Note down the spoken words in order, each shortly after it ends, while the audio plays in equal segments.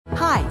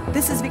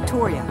This is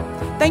Victoria.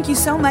 Thank you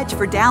so much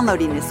for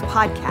downloading this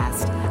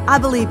podcast. I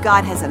believe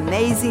God has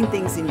amazing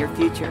things in your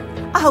future.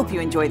 I hope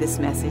you enjoy this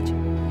message.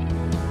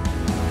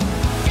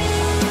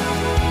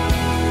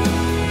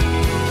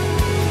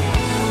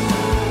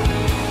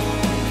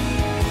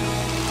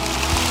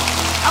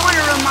 I want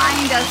to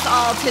remind us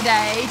all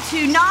today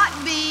to not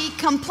be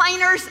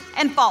complainers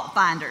and fault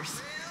finders.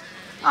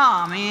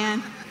 Oh,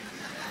 man.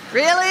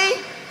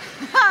 Really?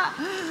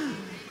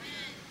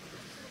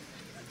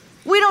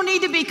 We don't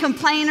need to be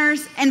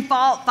complainers and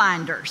fault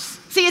finders.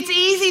 See, it's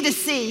easy to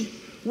see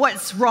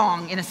what's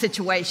wrong in a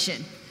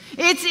situation.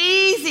 It's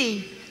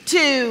easy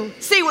to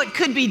see what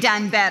could be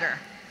done better.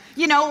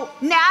 You know,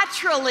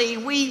 naturally,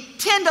 we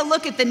tend to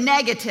look at the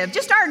negative.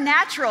 Just our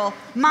natural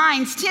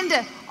minds tend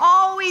to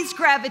always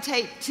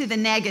gravitate to the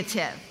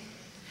negative.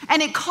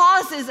 And it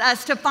causes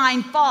us to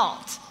find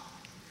fault.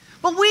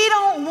 But we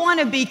don't want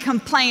to be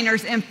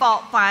complainers and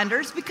fault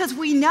finders because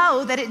we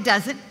know that it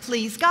doesn't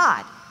please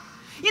God.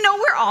 You know,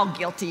 we're all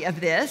guilty of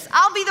this.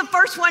 I'll be the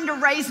first one to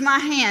raise my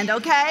hand,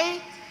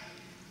 okay?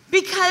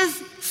 Because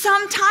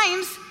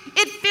sometimes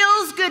it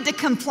feels good to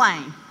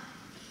complain.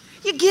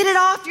 You get it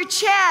off your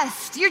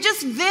chest. You're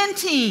just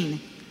venting.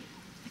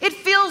 It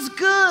feels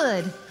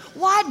good.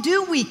 Why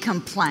do we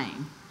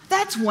complain?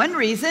 That's one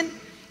reason.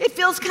 It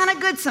feels kind of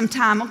good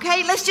sometime,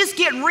 okay? Let's just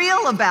get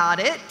real about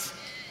it.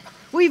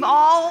 We've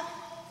all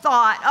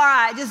thought, all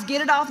right, just get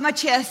it off my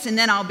chest and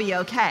then I'll be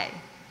okay.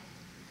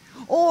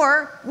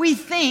 Or we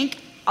think,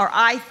 or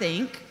I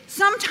think,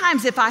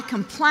 sometimes if I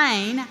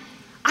complain,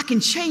 I can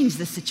change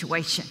the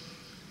situation.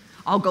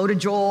 I'll go to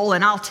Joel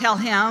and I'll tell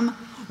him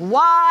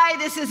why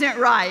this isn't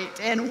right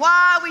and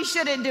why we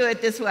shouldn't do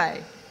it this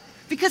way.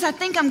 Because I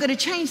think I'm going to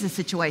change the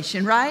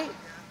situation, right?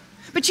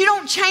 But you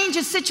don't change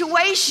a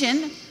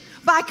situation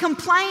by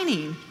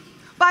complaining,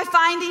 by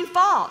finding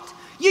fault.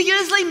 You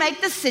usually make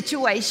the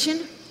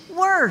situation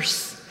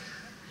worse.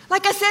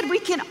 Like I said, we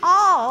can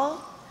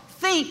all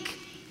think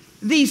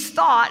these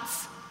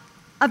thoughts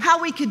of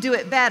how we could do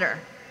it better.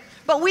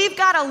 But we've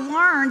got to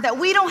learn that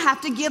we don't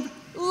have to give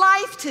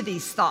life to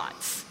these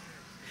thoughts.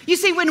 You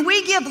see, when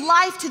we give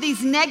life to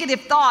these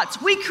negative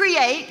thoughts, we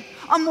create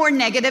a more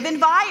negative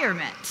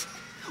environment.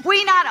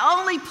 We not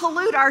only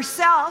pollute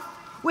ourselves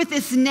with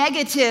this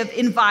negative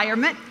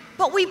environment,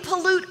 but we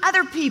pollute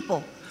other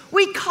people.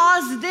 We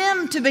cause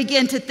them to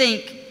begin to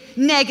think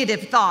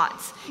negative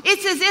thoughts.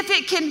 It's as if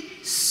it can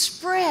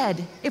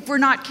spread if we're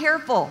not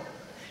careful.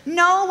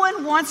 No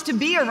one wants to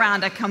be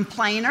around a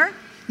complainer.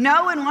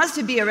 No one wants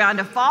to be around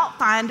a fault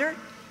finder.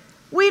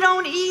 We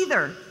don't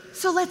either.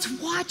 So let's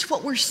watch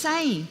what we're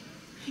saying.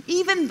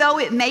 Even though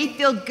it may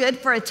feel good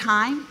for a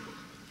time,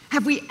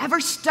 have we ever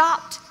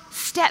stopped,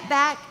 stepped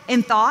back,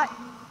 and thought,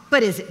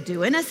 but is it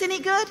doing us any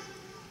good?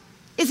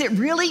 Is it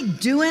really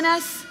doing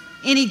us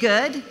any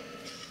good?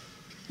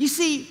 You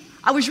see,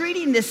 I was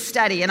reading this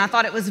study and I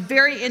thought it was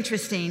very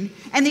interesting.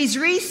 And these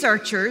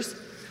researchers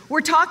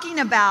were talking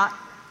about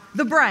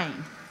the brain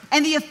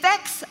and the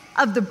effects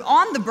on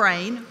the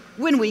brain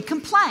when we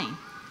complain.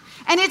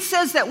 And it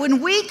says that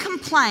when we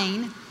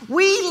complain,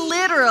 we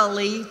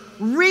literally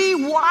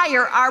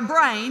rewire our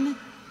brain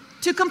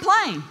to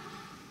complain.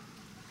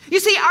 You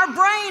see, our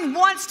brain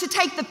wants to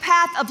take the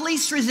path of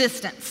least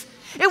resistance.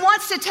 It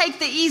wants to take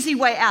the easy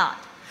way out.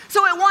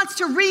 So it wants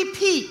to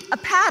repeat a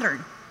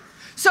pattern.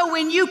 So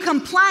when you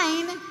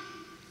complain,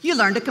 you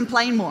learn to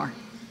complain more.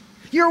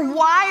 You're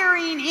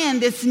wiring in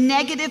this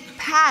negative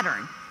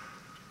pattern.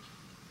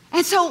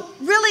 And so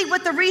really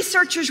what the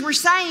researchers were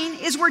saying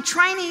is we're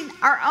training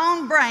our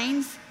own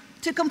brains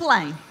to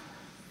complain.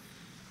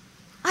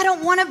 I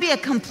don't want to be a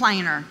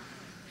complainer.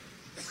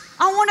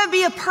 I want to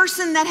be a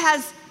person that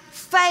has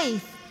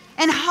faith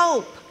and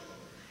hope.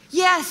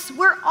 Yes,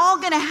 we're all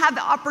going to have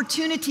the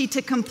opportunity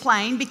to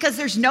complain because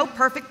there's no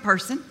perfect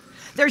person.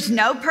 There's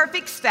no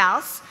perfect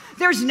spouse.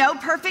 There's no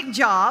perfect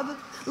job.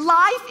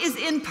 Life is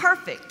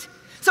imperfect.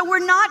 So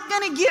we're not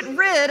going to get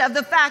rid of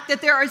the fact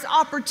that there is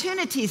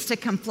opportunities to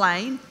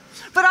complain.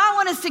 But I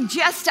want to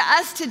suggest to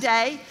us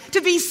today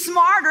to be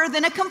smarter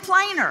than a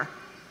complainer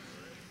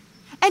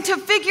and to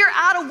figure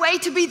out a way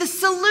to be the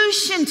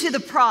solution to the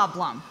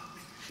problem,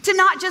 to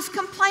not just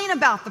complain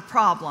about the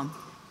problem,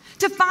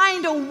 to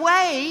find a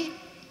way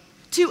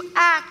to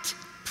act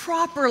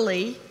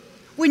properly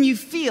when you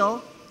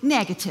feel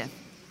negative.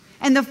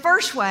 And the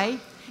first way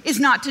is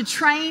not to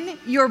train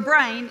your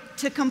brain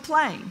to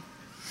complain.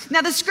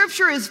 Now, the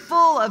scripture is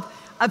full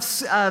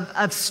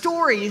of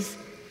stories,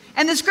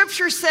 and the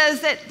scripture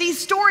says that these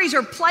stories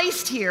are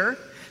placed here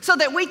so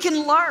that we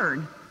can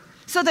learn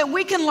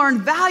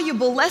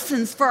valuable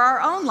lessons for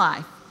our own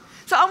life.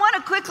 So I want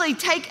to quickly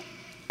take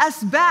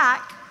us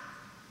back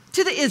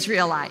to the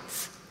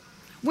Israelites.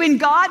 When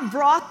God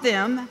brought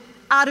them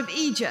out of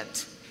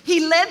Egypt,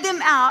 he led them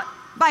out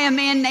by a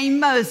man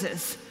named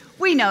Moses.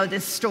 We know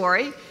this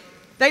story.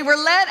 They were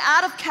led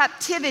out of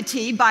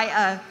captivity by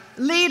a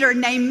leader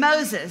named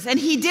Moses, and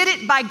he did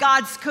it by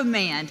God's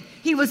command.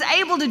 He was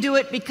able to do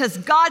it because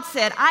God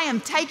said, I am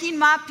taking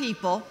my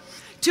people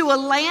to a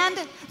land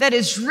that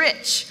is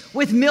rich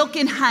with milk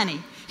and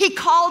honey. He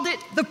called it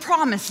the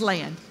Promised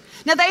Land.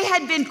 Now, they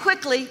had been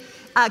quickly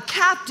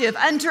captive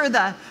under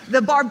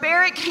the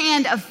barbaric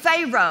hand of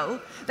Pharaoh.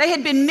 They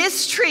had been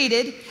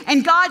mistreated,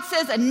 and God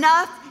says,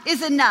 enough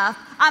is enough.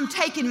 I'm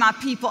taking my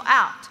people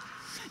out.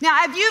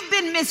 Now, if you've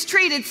been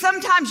mistreated,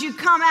 sometimes you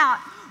come out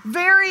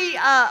very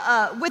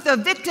with a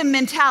victim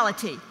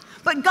mentality.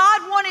 But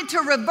God wanted to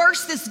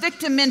reverse this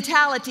victim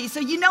mentality. So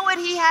you know what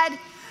he had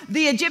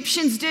the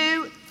Egyptians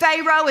do,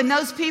 Pharaoh and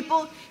those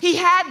people? He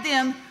had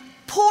them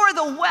pour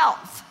the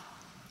wealth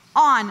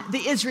on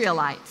the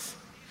Israelites.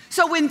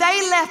 So when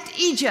they left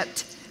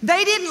Egypt,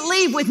 they didn't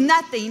leave with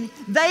nothing.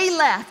 They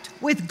left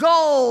with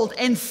gold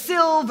and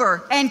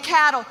silver and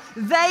cattle.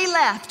 They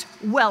left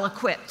well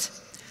equipped.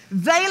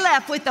 They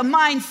left with the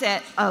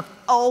mindset of,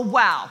 oh,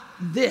 wow,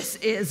 this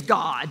is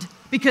God,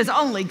 because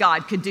only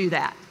God could do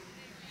that.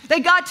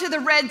 They got to the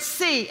Red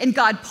Sea, and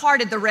God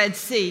parted the Red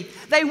Sea.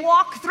 They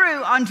walked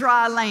through on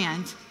dry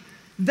land.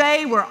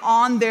 They were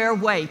on their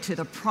way to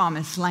the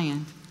Promised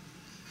Land.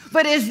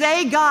 But as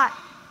they got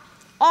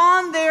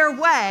on their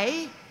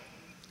way,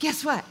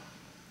 guess what?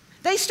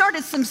 They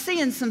started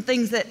seeing some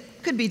things that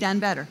could be done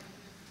better.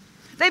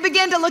 They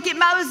began to look at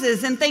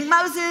Moses and think,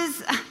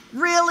 Moses,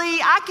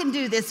 really, I can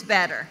do this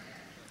better.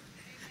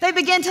 They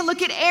began to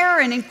look at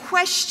Aaron and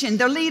question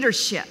their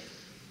leadership.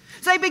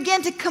 So they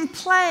began to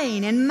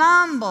complain and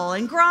mumble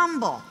and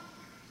grumble.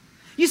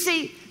 You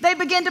see, they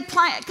began to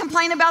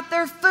complain about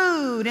their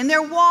food and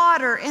their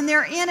water and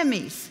their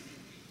enemies.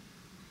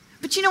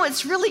 But you know,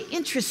 it's really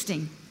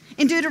interesting.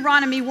 In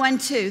Deuteronomy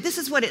 1:2, this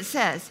is what it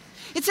says.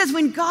 It says,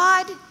 when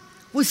God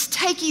was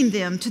taking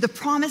them to the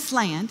Promised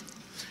Land,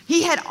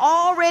 he had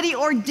already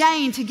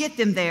ordained to get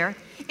them there.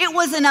 It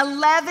was an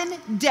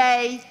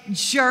 11-day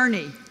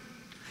journey.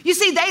 You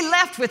see, they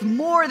left with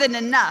more than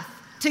enough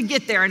to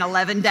get there in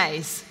 11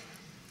 days.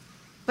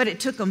 But it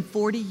took them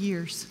 40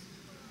 years.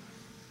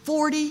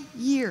 40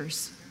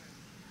 years.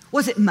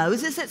 Was it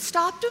Moses that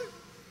stopped them?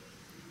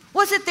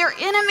 Was it their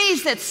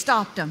enemies that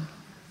stopped them?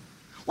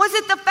 Was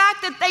it the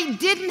fact that they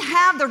didn't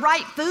have the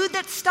right food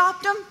that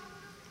stopped them?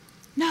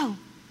 No.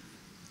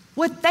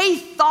 What they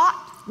thought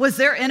was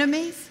their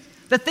enemies,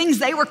 the things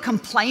they were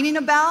complaining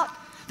about,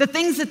 the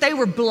things that they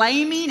were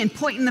blaming and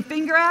pointing the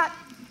finger at,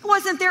 it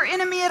wasn't their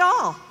enemy at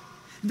all.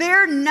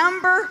 Their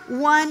number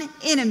one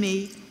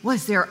enemy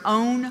was their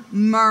own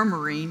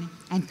murmuring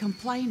and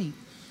complaining.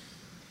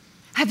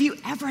 Have you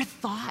ever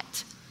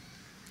thought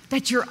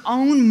that your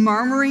own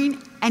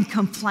murmuring and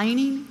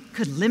complaining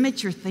could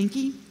limit your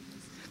thinking?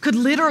 Could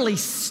literally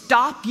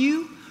stop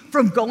you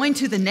from going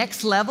to the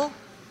next level?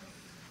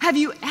 Have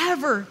you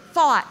ever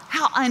thought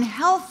how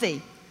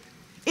unhealthy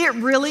it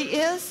really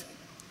is?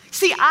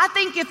 See, I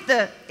think if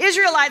the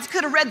Israelites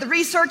could have read the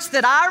research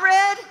that I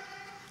read,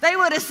 they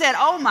would have said,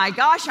 oh my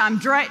gosh, I'm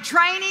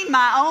training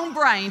my own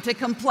brain to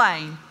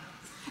complain.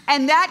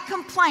 And that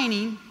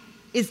complaining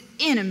is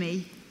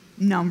enemy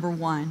number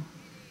one.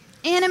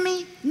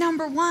 Enemy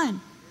number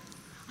one.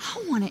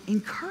 I want to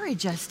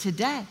encourage us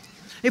today.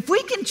 If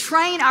we can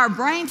train our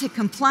brain to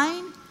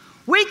complain,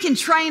 we can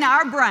train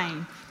our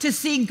brain to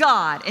see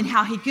God and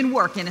how he can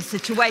work in a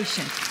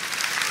situation.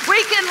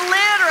 We can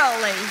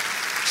literally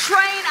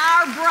train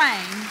our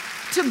brain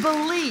to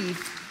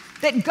believe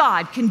that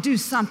God can do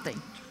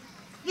something.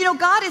 You know,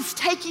 God is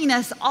taking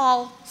us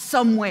all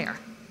somewhere.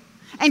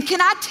 And can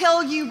I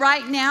tell you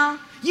right now,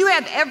 you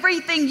have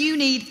everything you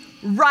need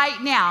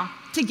right now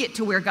to get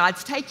to where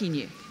God's taking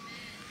you.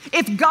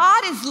 If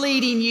God is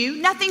leading you,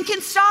 nothing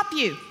can stop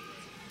you.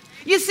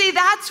 You see,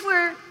 that's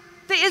where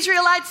the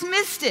Israelites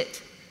missed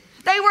it.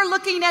 They were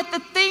looking at the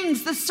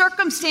things, the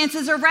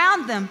circumstances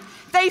around them.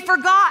 They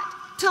forgot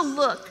to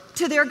look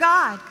to their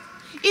God.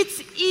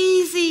 It's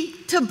easy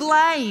to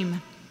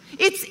blame.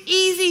 It's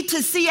easy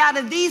to see out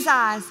of these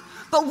eyes,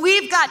 but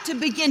we've got to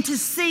begin to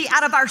see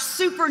out of our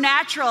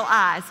supernatural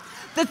eyes,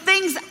 the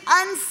things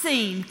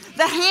unseen,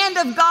 the hand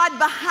of God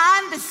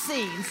behind the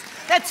scenes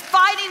that's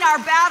fighting our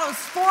battles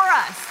for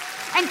us,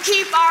 and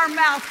keep our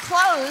mouth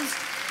closed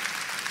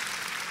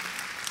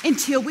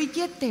until we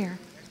get there.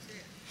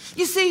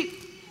 You see,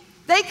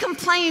 they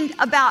complained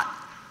about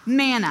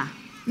manna.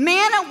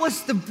 Manna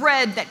was the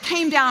bread that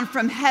came down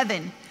from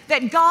heaven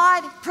that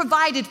God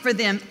provided for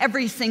them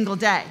every single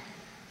day.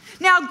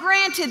 Now,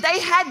 granted, they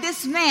had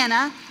this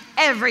manna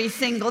every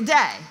single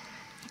day,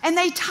 and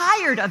they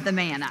tired of the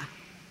manna.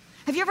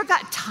 Have you ever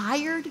got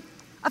tired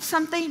of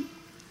something?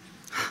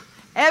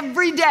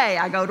 Every day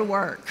I go to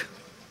work.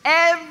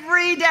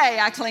 Every day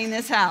I clean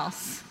this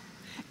house.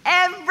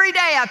 Every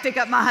day I pick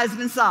up my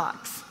husband's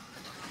socks.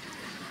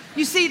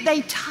 You see,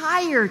 they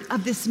tired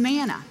of this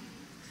manna.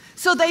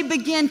 So they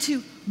began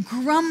to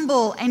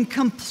grumble and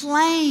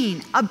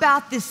complain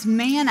about this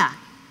manna.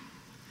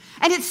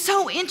 And it's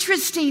so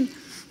interesting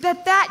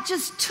that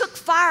just took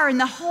fire in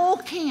the whole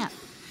camp.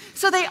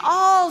 So they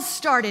all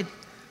started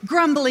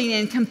grumbling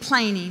and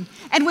complaining.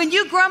 And when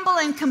you grumble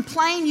and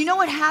complain, you know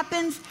what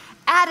happens?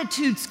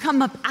 Attitudes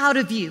come up out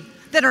of you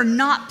that are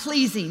not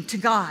pleasing to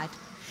God.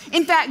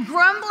 In fact,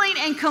 grumbling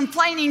and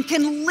complaining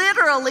can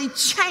literally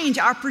change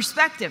our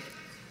perspective.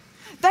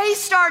 They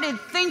started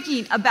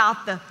thinking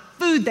about the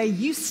food they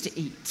used to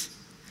eat,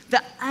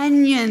 the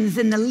onions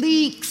and the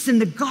leeks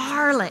and the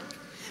garlic.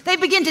 They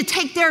began to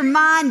take their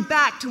mind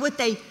back to what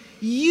they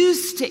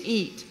used to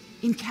eat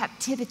in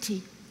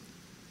captivity.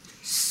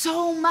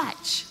 So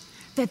much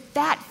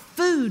that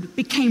food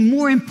became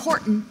more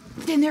important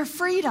than their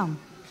freedom.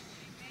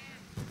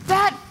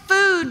 That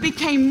food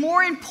became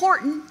more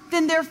important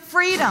than their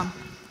freedom.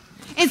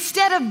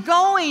 Instead of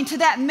going to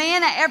that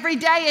manna every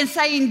day and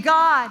saying,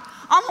 God,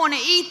 I'm going to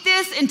eat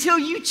this until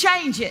you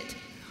change it.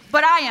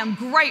 But I am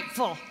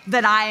grateful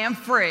that I am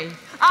free.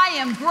 I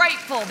am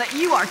grateful that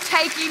you are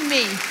taking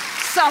me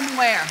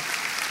somewhere.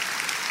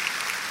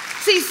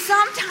 See,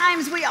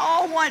 sometimes we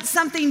all want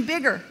something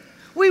bigger.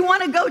 We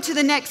want to go to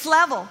the next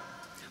level,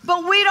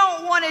 but we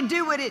don't want to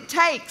do what it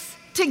takes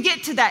to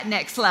get to that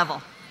next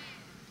level.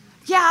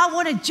 Yeah, I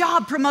want a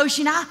job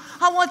promotion. I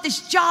want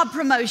this job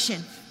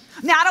promotion.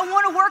 Now, I don't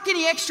want to work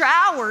any extra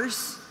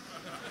hours.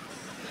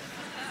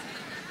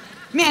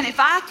 Man, if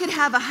I could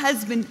have a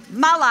husband,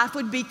 my life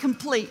would be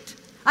complete.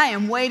 I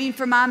am waiting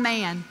for my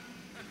man.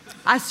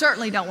 I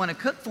certainly don't want to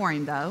cook for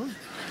him, though.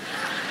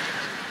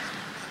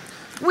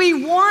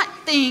 We want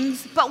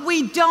things, but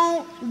we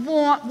don't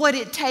want what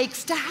it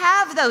takes to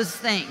have those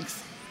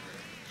things.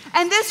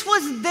 And this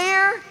was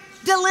their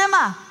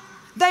dilemma.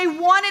 They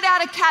wanted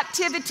out of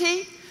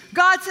captivity.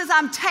 God says,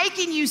 I'm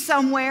taking you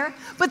somewhere,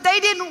 but they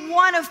didn't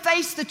want to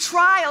face the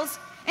trials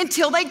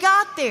until they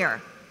got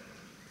there.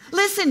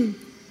 Listen,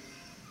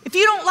 if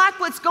you don't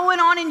like what's going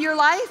on in your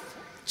life,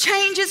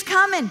 change is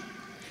coming.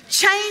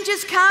 Change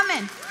is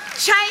coming.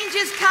 Change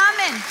is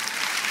coming.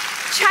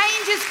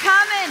 Change is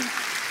coming.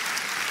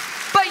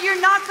 But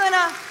you're not going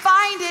to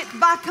find it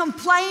by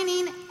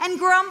complaining and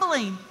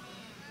grumbling.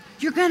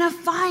 You're going to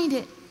find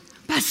it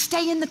by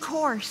staying the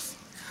course,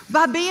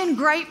 by being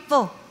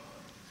grateful.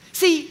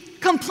 See,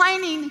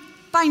 complaining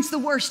finds the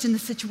worst in the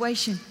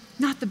situation,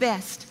 not the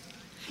best.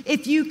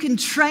 If you can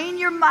train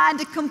your mind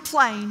to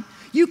complain,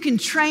 you can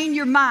train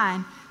your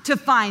mind to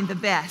find the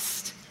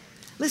best.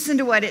 Listen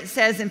to what it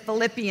says in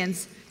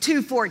Philippians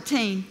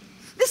 2:14.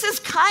 This is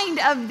kind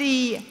of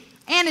the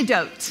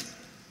antidote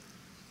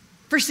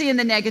for seeing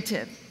the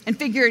negative and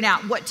figuring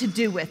out what to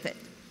do with it.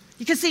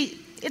 Because see,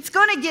 it's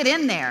going to get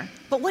in there,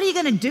 but what are you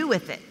going to do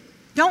with it?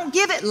 Don't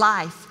give it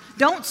life.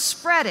 Don't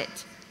spread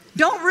it.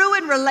 Don't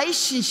ruin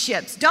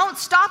relationships. Don't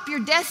stop your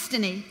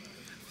destiny.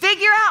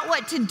 Figure out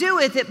what to do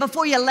with it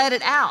before you let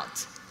it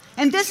out.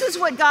 And this is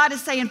what God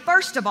is saying.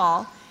 First of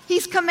all,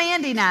 He's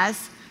commanding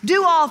us,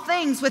 do all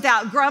things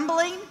without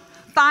grumbling,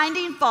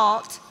 finding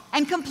fault,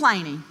 and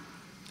complaining.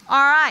 All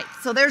right,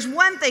 so there's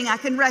one thing I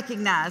can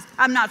recognize.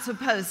 I'm not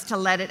supposed to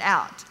let it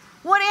out.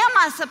 What am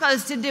I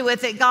supposed to do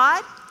with it,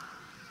 God?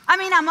 I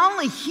mean, I'm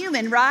only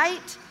human,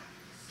 right?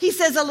 He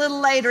says a little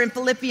later in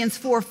Philippians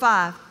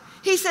 4:5,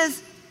 he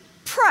says,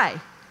 pray.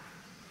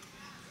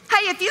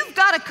 Hey, if you've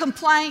got a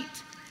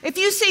complaint, if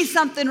you see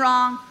something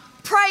wrong,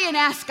 pray and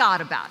ask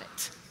God about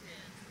it.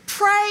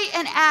 Pray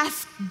and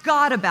ask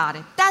God about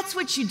it. That's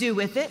what you do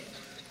with it.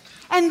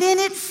 And then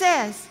it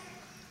says,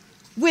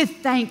 with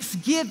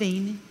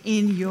thanksgiving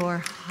in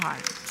your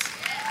heart.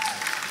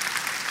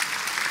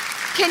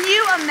 Can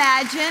you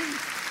imagine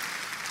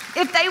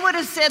if they would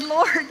have said,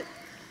 Lord,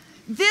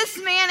 this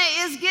manna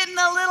is getting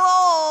a little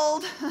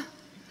old.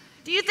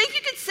 Do you think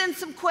you could send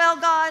some quail,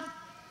 God?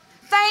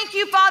 Thank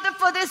you, Father,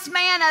 for this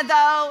manna,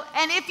 though.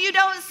 And if you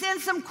don't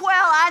send some quail,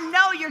 I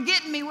know you're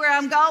getting me where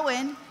I'm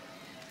going.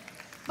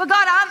 But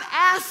God, I'm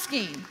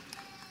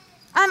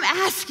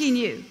asking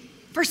you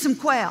for some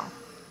quail.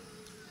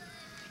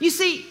 You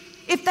see,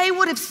 if they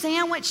would have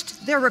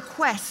sandwiched their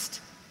request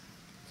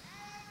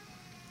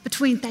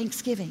between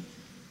Thanksgiving,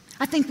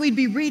 I think we'd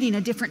be reading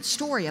a different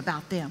story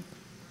about them.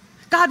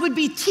 God would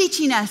be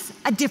teaching us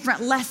a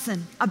different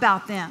lesson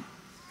about them.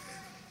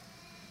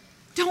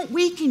 Don't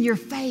weaken your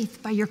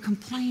faith by your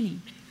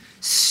complaining.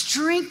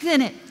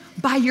 Strengthen it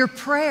by your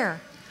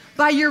prayer,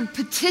 by your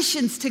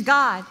petitions to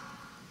God,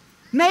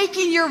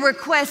 making your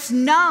requests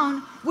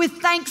known with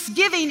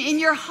thanksgiving in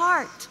your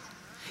heart.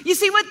 You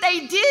see, what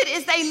they did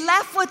is they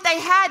left what they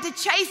had to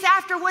chase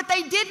after what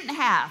they didn't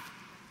have.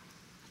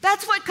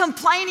 That's what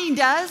complaining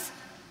does.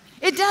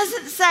 It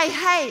doesn't say,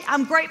 hey,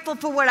 I'm grateful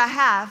for what I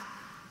have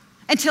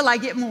until I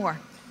get more.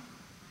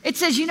 It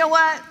says, you know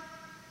what?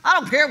 I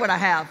don't care what I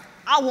have.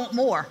 I want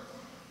more.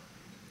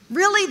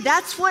 Really,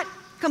 that's what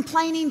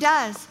complaining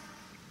does.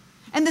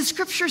 And the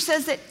scripture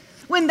says that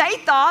when they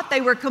thought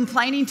they were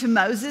complaining to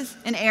Moses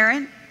and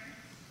Aaron,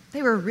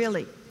 they were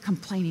really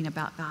complaining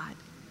about God.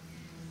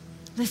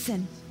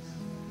 Listen,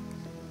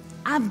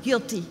 I'm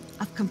guilty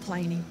of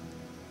complaining.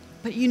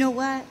 But you know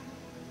what?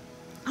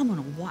 I'm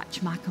going to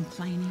watch my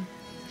complaining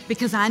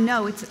because I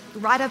know it's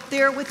right up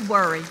there with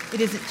worry. It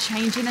isn't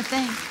changing a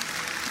thing.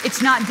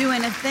 It's not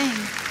doing a thing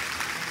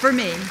for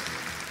me,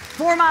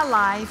 for my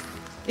life.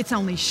 It's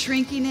only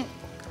shrinking it,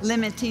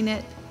 limiting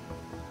it,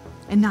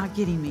 and not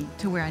getting me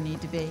to where I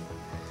need to be.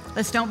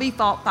 Let's don't be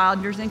fault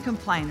finders and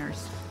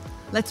complainers.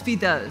 Let's be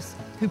those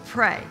who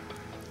pray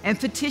and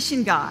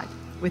petition God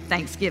with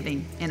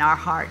thanksgiving in our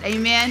heart.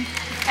 Amen.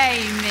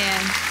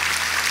 Amen.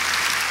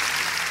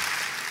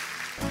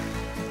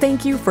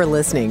 Thank you for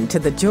listening to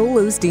the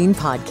Joel Osteen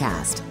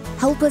Podcast.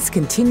 Help us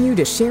continue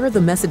to share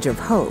the message of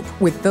hope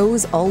with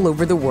those all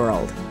over the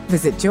world.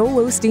 Visit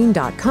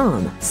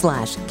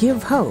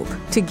joelosteen.com/give hope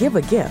to give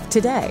a gift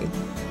today.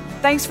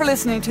 Thanks for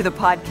listening to the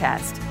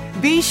podcast.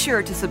 Be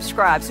sure to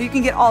subscribe so you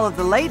can get all of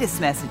the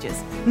latest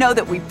messages. Know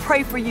that we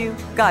pray for you.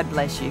 God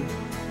bless you.